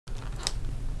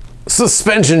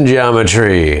Suspension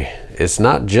geometry. It's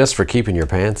not just for keeping your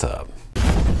pants up.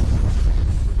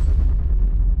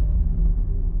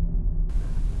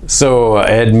 So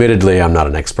admittedly, I'm not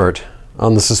an expert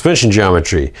on the suspension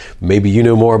geometry. Maybe you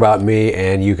know more about me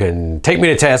and you can take me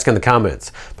to task in the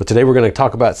comments. But today we're going to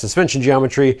talk about suspension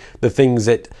geometry, the things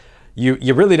that you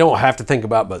really don't have to think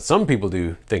about, but some people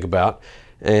do think about,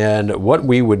 and what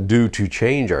we would do to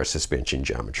change our suspension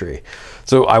geometry.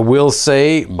 So I will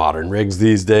say modern rigs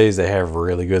these days, they have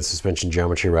really good suspension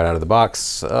geometry right out of the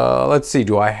box. Let's see,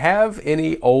 do I have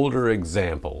any older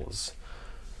examples?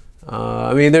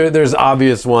 I mean, there's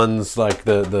obvious ones like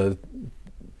this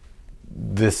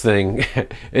thing.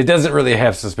 It doesn't really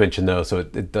have suspension though, so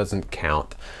it doesn't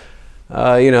count.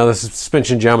 You know, the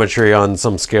suspension geometry on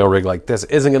some scale rig like this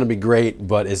isn't going to be great,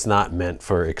 but it's not meant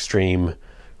for extreme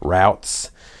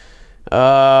routes.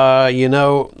 You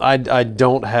know, I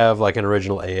don't have like an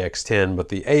original AX10, but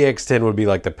the AX10 would be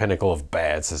like the pinnacle of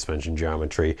bad suspension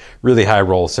geometry. Really high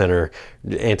roll center,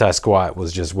 anti-squat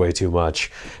was just way too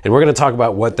much. And we're going to talk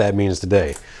about what that means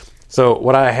today. So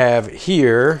what I have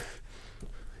here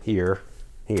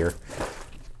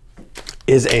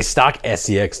is a stock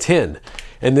SCX10.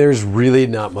 And there's really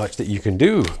not much that you can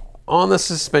do on the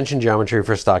suspension geometry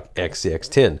for stock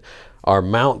XCX10. Our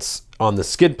mounts on the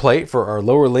skid plate for our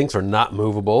lower links are not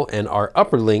movable, and our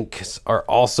upper links are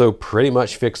also pretty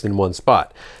much fixed in one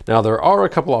spot. Now there are a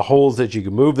couple of holes that you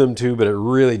can move them to, but it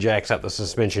really jacks up the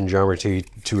suspension geometry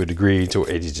to a degree to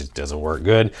it just doesn't work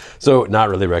good. So not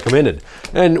really recommended.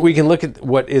 And we can look at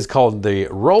what is called the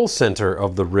roll center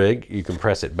of the rig. You can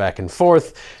press it back and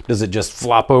forth. Does it just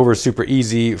flop over super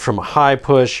easy from a high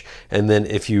push? And then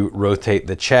if you rotate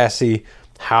the chassis,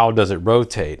 how does it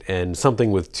rotate? And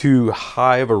something with too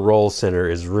high of a roll center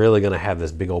is really going to have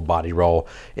this big old body roll.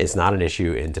 It's not an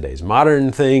issue in today's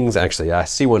modern things. Actually, I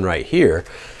see one right here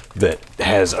that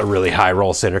has a really high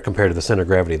roll center compared to the center of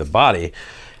gravity of the body.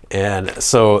 And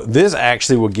so this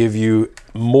actually will give you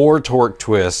more torque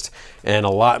twist and a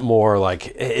lot more,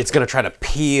 like, it's going to try to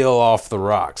peel off the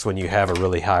rocks when you have a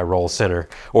really high roll center,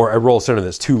 or a roll center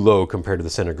that's too low compared to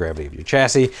the center of gravity of your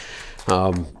chassis.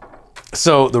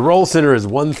 So the roll center is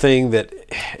one thing that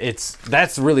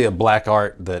that's really a black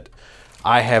art that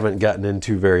I haven't gotten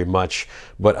into very much,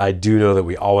 but I do know that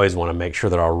we always want to make sure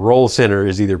that our roll center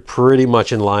is either pretty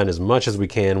much in line as much as we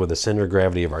can with the center of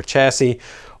gravity of our chassis,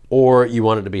 or you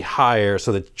want it to be higher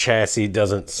so the chassis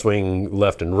doesn't swing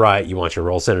left and right. You want your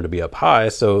roll center to be up high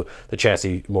so the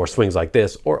chassis more swings like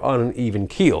this, or on an even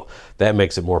keel. That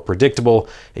makes it more predictable,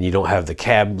 and you don't have the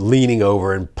cab leaning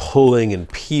over and pulling and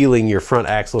peeling your front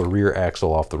axle or rear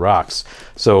axle off the rocks.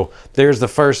 So there's the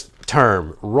first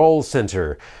term, roll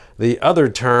center. The other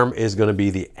term is going to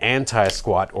be the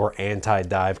anti-squat or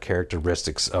anti-dive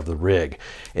characteristics of the rig.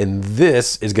 And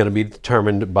this is going to be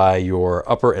determined by your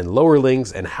upper and lower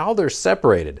links and how they're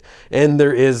separated. And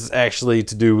there is actually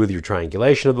to do with your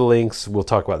triangulation of the links. We'll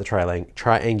talk about the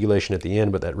triangulation at the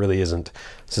end, but that really isn't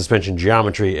suspension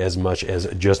geometry as much as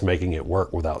just making it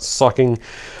work without sucking.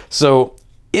 So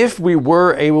if we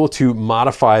were able to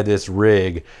modify this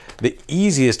rig, the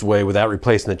easiest way without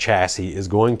replacing the chassis is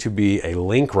going to be a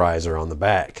link riser on the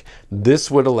back.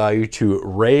 This would allow you to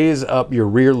raise up your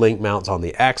rear link mounts on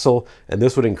the axle, and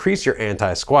this would increase your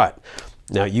anti-squat.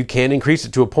 Now you can increase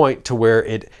it to a point to where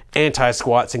it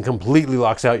anti-squats and completely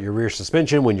locks out your rear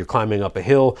suspension when you're climbing up a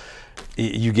hill.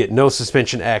 You get no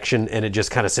suspension action and it just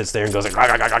kind of sits there and goes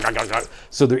like,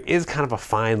 so there is kind of a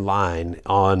fine line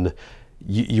on,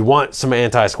 you want some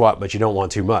anti-squat, but you don't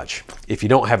want too much. If you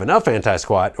don't have enough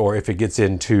anti-squat, or if it gets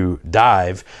into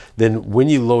dive, then when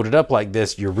you load it up like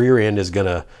this, your rear end is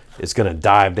gonna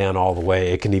dive down all the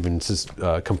way. It can even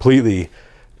completely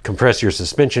compress your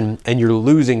suspension, and you're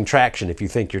losing traction. If you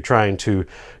think you're trying to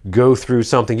go through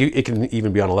something, it can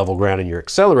even be on a level ground and you're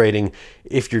accelerating.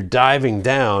 If you're diving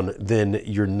down, then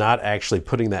you're not actually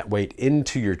putting that weight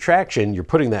into your traction. You're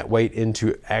putting that weight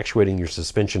into actuating your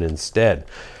suspension instead.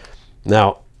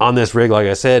 Now, on this rig, like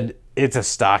I said, it's a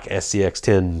stock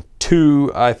SCX10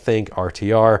 2, I think,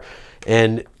 RTR.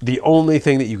 And the only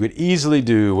thing that you could easily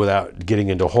do without getting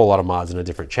into a whole lot of mods in a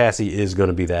different chassis is going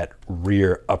to be that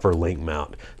rear upper link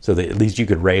mount, so that at least you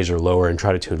could raise or lower and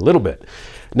try to tune a little bit.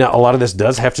 Now, a lot of this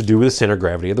does have to do with the center of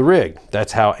gravity of the rig.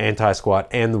 That's how anti-squat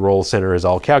and the roll center is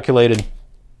all calculated.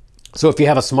 So if you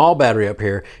have a small battery up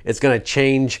here, it's going to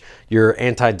change your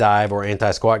anti-dive or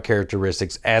anti-squat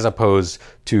characteristics as opposed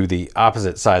to the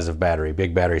opposite size of battery,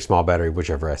 big battery, small battery,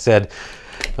 whichever I said.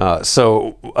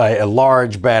 So a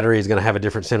large battery is going to have a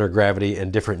different center of gravity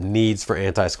and different needs for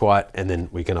anti-squat. And then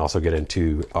we can also get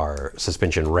into our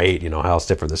suspension rate, you know, how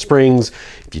stiff are the springs.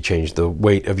 If you change the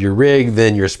weight of your rig,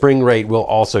 then your spring rate will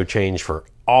also change for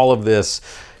all of this.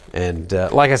 And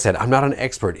like I said, I'm not an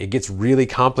expert. It gets really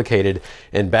complicated.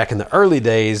 And back in the early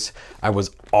days, I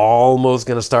was almost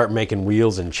going to start making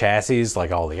wheels and chassis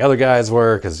like all the other guys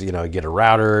were, because, you know, get a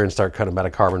router and start cutting them out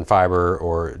of carbon fiber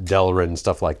or Delrin and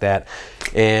stuff like that.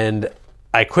 And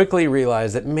I quickly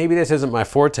realized that maybe this isn't my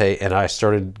forte, and I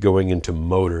started going into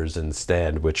motors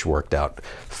instead, which worked out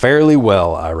fairly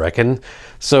well, I reckon.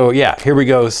 So yeah, here we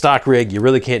go, stock rig. You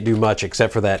really can't do much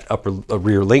except for that upper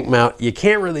rear link mount. You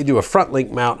can't really do a front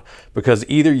link mount because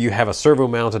either you have a servo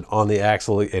mounted on the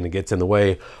axle and it gets in the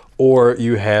way, or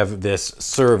you have this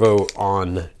servo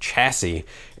on chassis,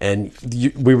 and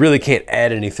we really can't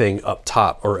add anything up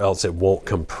top or else it won't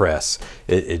compress.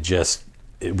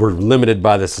 We're limited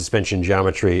by the suspension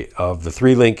geometry of the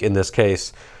 3-link in this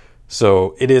case.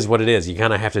 So it is what it is. You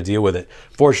kind of have to deal with it.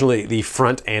 Fortunately, the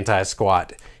front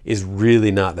anti-squat is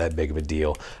really not that big of a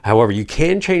deal. However, you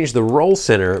can change the roll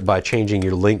center by changing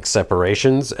your link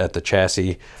separations at the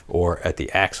chassis or at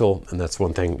the axle. And that's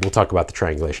one thing. We'll talk about the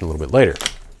triangulation a little bit later.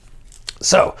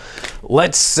 So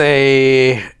let's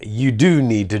say you do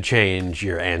need to change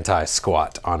your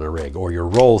anti-squat on a rig, or your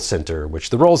roll center,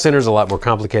 which the roll center is a lot more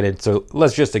complicated. So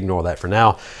let's just ignore that for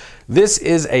now. This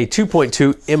is a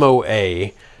 2.2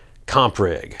 MOA comp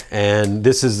rig, and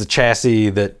this is the chassis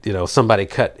that, you know, somebody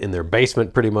cut in their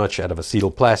basement pretty much out of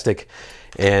acetyl plastic.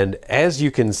 And as you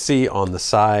can see on the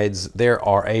sides, there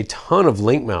are a ton of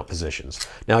link mount positions.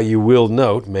 Now you will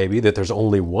note maybe that there's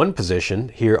only one position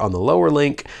here on the lower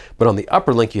link, but on the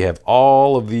upper link you have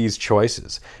all of these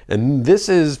choices. And this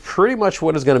is pretty much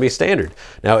what is going to be standard.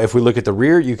 Now if we look at the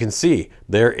rear, you can see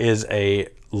there is a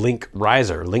link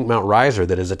mount riser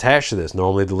that is attached to this.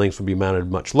 Normally the links would be mounted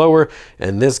much lower,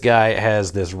 and this guy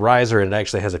has this riser, and it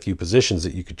actually has a few positions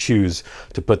that you could choose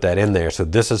to put that in there. So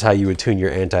this is how you would tune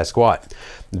your anti-squat.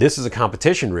 This is a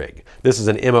competition rig. This is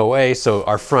an MOA, so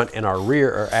our front and our rear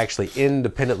are actually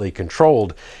independently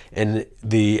controlled, and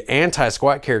the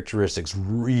anti-squat characteristics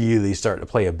really start to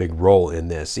play a big role in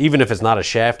this, even if it's not a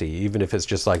shafty, even if it's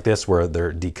just like this where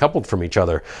they're decoupled from each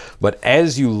other. But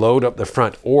as you load up the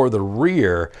front or the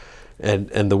rear, and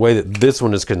the way that this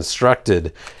one is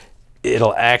constructed,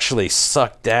 it'll actually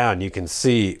suck down. You can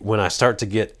see when I start to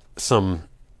get some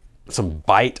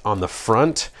bite on the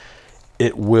front,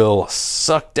 it will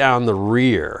suck down the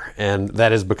rear, and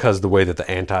that is because the way that the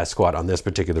anti-squat on this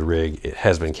particular rig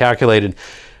has been calculated.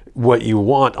 What you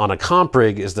want on a comp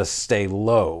rig is to stay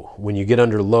low. When you get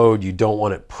under load, you don't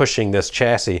want it pushing this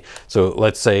chassis. So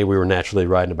let's say we were naturally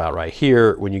riding about right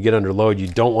here. When you get under load, you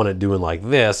don't want it doing like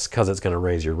this, because it's going to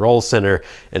raise your roll center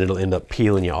and it'll end up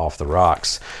peeling you off the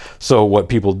rocks. So what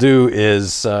people do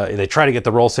is they try to get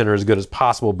the roll center as good as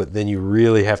possible, but then you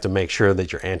really have to make sure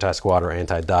that your anti-squat or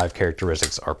anti-dive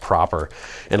characteristics are proper.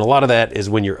 And a lot of that is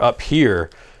when you're up here,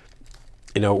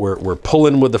 you know, we're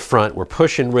pulling with the front, we're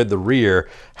pushing with the rear.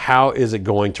 How is it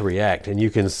going to react? And you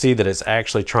can see that it's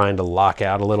actually trying to lock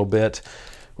out a little bit,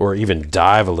 or even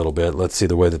dive a little bit. Let's see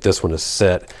the way that this one is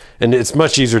set. And it's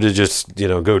much easier to just, you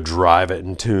know, go drive it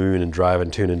and tune and drive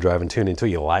and tune and drive and tune until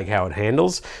you like how it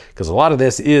handles. Because a lot of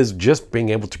this is just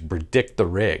being able to predict the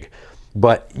rig.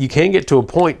 But you can get to a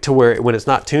point to where when it's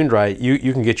not tuned right,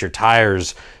 you can get your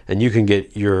tires and you can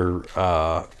get your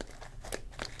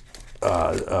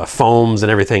foams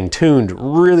and everything tuned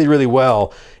really, really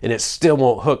well, and it still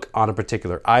won't hook on a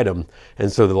particular item.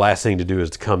 And so the last thing to do is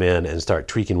to come in and start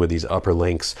tweaking with these upper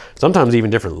links. Sometimes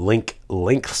even different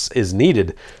lengths is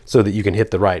needed so that you can hit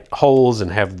the right holes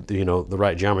and have, you know, the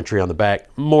right geometry on the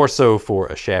back, more so for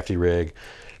a shafty rig.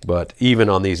 But even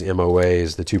on these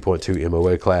MOAs, the 2.2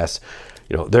 MOA class,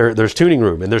 you know, there's tuning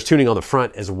room, and there's tuning on the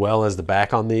front as well as the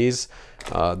back on these.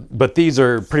 But these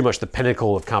are pretty much the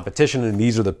pinnacle of competition, and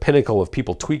these are the pinnacle of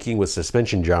people tweaking with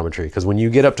suspension geometry. Because when you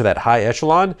get up to that high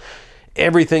echelon,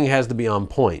 everything has to be on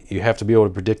point. You have to be able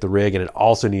to predict the rig, and it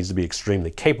also needs to be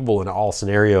extremely capable in all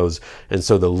scenarios. And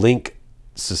so the link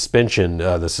suspension,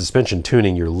 the suspension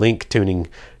tuning, your link tuning,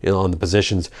 you know, on the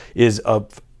positions is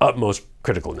of utmost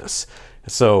criticalness.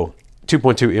 So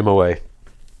 2.2 MOA.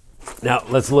 Now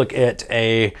let's look at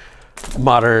a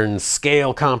modern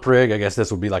scale comp rig. I guess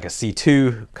this would be like a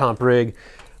C2 comp rig.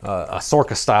 A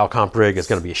Sorka style comp rig is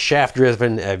going to be shaft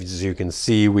driven. As you can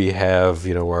see, we have,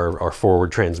 you know, our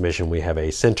forward transmission. We have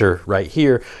a center right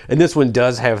here, and this one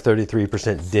does have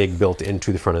 33% dig built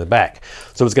into the front of the back.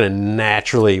 So it's going to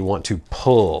naturally want to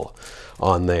pull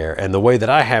on there. And the way that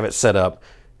I have it set up,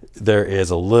 There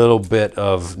is a little bit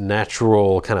of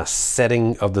natural kind of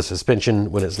setting of the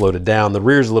suspension when it's loaded down. The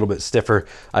rear is a little bit stiffer.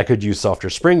 I could use softer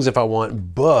springs if I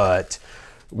want, but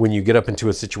when you get up into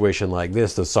a situation like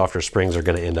this, those softer springs are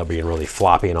going to end up being really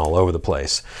floppy and all over the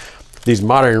place. These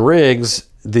modern rigs,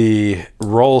 the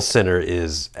roll center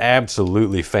is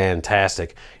absolutely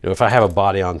fantastic. You know, if I have a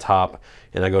body on top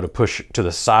and I go to push to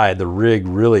the side, the rig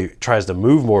really tries to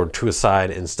move more to a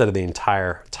side instead of the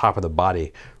entire top of the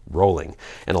body rolling.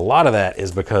 And a lot of that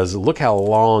is because look how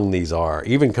long these are,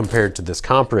 even compared to this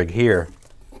comp rig here.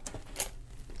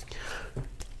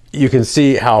 You can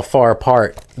see how far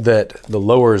apart that the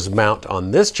lowers mount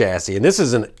on this chassis. And this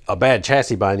isn't a bad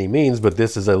chassis by any means, but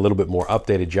this is a little bit more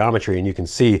updated geometry. And you can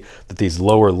see that these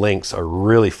lower links are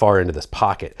really far into this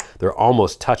pocket. They're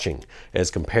almost touching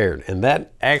as compared. And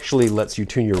that actually lets you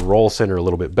tune your roll center a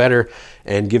little bit better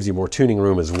and gives you more tuning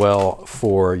room as well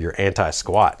for your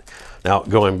anti-squat. Now,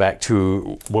 going back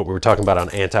to what we were talking about on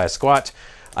anti-squat,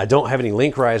 I don't have any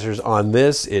link risers on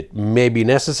this. It may be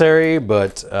necessary,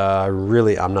 but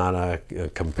really I'm not a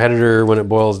competitor when it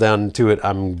boils down to it.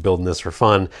 I'm building this for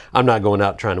fun. I'm not going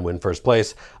out trying to win first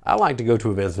place. I like to go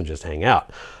to events and just hang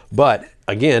out. But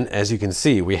again, as you can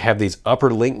see, we have these upper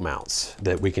link mounts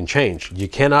that we can change. You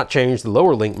cannot change the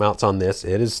lower link mounts on this.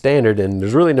 It is standard, and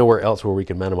there's really nowhere else where we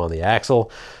can mount them on the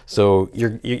axle. So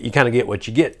you kind of get what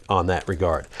you get on that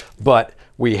regard. But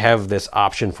we have this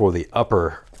option for the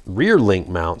upper rear link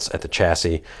mounts at the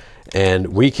chassis,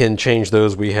 and we can change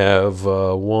those. We have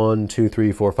 1, 2,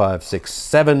 3, 4, 5, 6,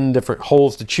 7 different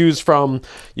holes to choose from.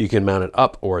 You can mount it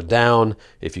up or down.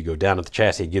 If you go down at the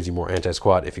chassis, it gives you more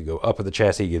anti-squat. If you go up at the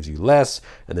chassis, it gives you less.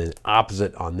 And then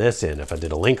opposite on this end, if I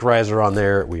did a link riser on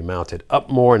there, we mount it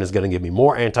up more and it's going to give me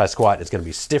more anti-squat. It's going to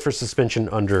be stiffer suspension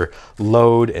under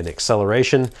load and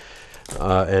acceleration,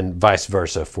 and vice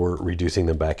versa for reducing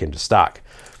them back into stock.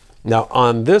 Now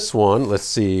on this one, let's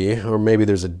see, or maybe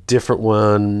there's a different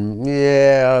one.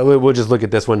 Yeah, we'll just look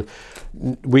at this one.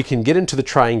 We can get into the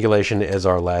triangulation as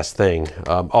our last thing.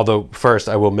 Although first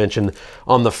I will mention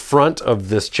on the front of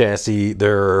this chassis,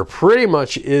 there pretty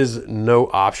much is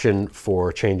no option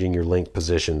for changing your link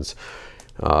positions.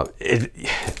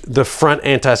 The front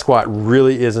anti-squat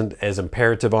really isn't as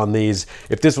imperative on these.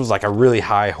 If this was like a really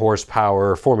high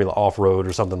horsepower Formula off-road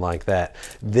or something like that,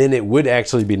 then it would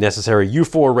actually be necessary.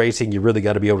 U4 racing, you really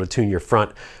got to be able to tune your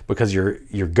front because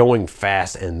you're going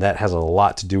fast, and that has a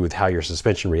lot to do with how your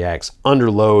suspension reacts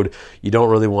under load. You don't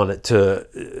really want it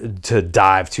to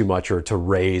dive too much or to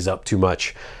raise up too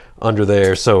much under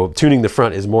there. So tuning the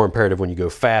front is more imperative when you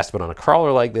go fast, but on a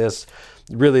crawler like this,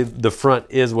 really the front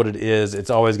is what it is. It's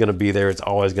always going to be there. It's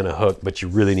always going to hook, but you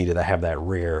really needed to have that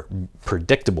rear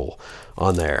predictable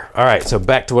on there. All right, so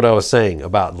back to what I was saying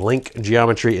about link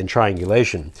geometry and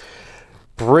triangulation.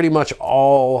 Pretty much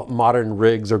all modern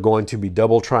rigs are going to be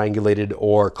double triangulated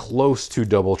or close to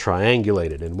double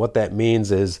triangulated. And what that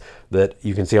means is that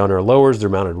you can see on our lowers, they're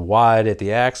mounted wide at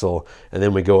the axle, and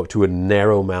then we go up to a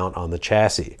narrow mount on the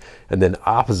chassis. And then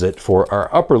opposite for our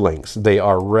upper links, they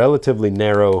are relatively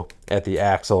narrow at the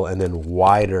axle and then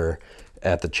wider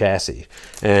at the chassis.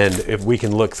 And if we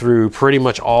can look through pretty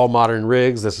much all modern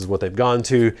rigs, this is what they've gone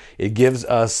to. It gives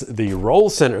us the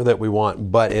roll center that we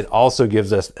want, but it also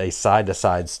gives us a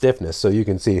side-to-side stiffness. So you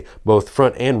can see both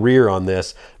front and rear on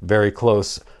this, very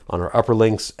close on our upper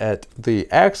links at the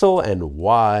axle and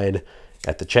wide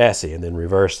at the chassis. And then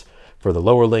reverse for the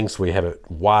lower links, we have it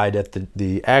wide at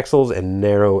the axles and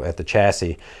narrow at the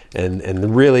chassis.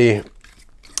 And really,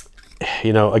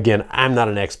 you know, again, I'm not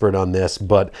an expert on this,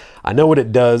 but I know what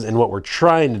it does and what we're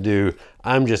trying to do.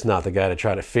 I'm just not the guy to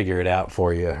try to figure it out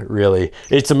for you, really.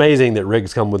 It's amazing that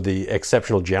rigs come with the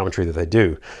exceptional geometry that they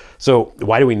do. So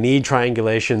why do we need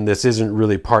triangulation? This isn't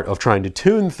really part of trying to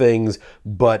tune things,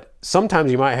 but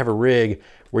sometimes you might have a rig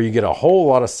where you get a whole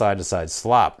lot of side-to-side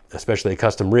slop, especially a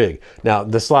custom rig. Now,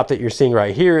 the slop that you're seeing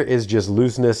right here is just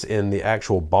looseness in the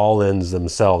actual ball ends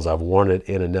themselves. I've worn it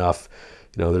in enough.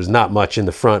 You know, there's not much in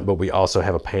the front, but we also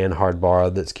have a pan hard bar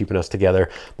that's keeping us together.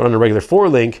 But on a regular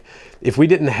 4-link, if we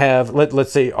didn't have,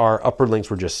 let's say our upper links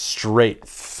were just straight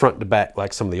front to back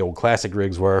like some of the old classic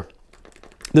rigs were,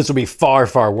 this would be far,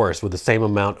 far worse with the same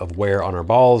amount of wear on our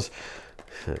balls.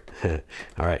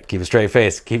 All right, keep a straight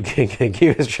face. Keep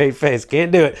a straight face.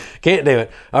 Can't do it. Can't do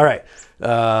it. All right.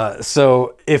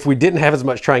 So if we didn't have as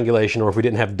much triangulation, or if we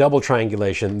didn't have double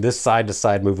triangulation, this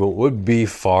side-to-side movement would be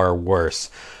far worse.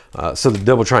 So the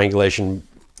double triangulation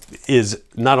is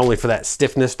not only for that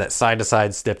stiffness, that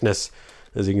side-to-side stiffness.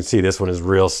 As you can see, this one is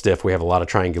real stiff. We have a lot of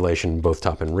triangulation, both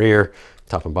top and rear,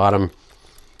 top and bottom.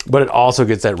 but it also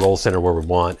gets that roll center where we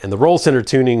want. And the roll center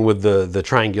tuning with the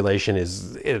triangulation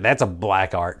that's a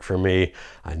black art for me.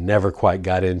 I never quite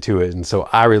got into it. And so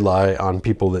I rely on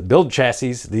people that build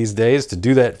chassis these days to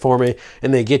do that for me.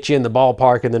 And they get you in the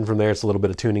ballpark. And then from there, it's a little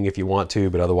bit of tuning if you want to.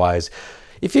 But otherwise,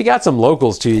 if you got some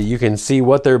locals to you, you can see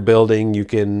what they're building. You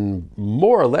can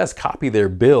more or less copy their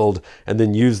build and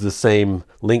then use the same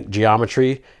link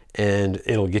geometry, and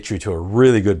it'll get you to a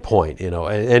really good point, you know,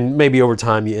 and maybe over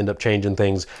time you end up changing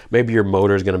things. Maybe your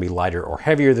motor is going to be lighter or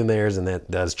heavier than theirs, and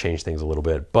that does change things a little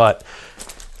bit, but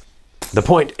the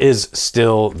point is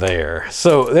still there.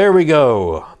 So there we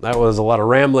go. That was a lot of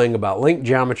rambling about link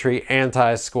geometry,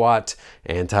 anti-squat,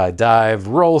 anti-dive,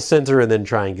 roll center, and then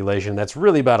triangulation. That's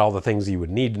really about all the things you would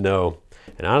need to know.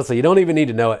 And honestly, you don't even need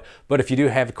to know it, but if you do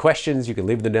have questions, you can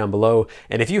leave them down below.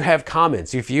 And if you have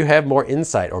comments, if you have more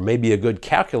insight, or maybe a good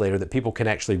calculator that people can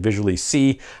actually visually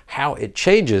see how it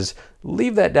changes,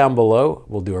 leave that down below.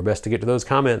 We'll do our best to get to those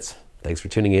comments. Thanks for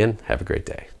tuning in. Have a great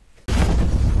day.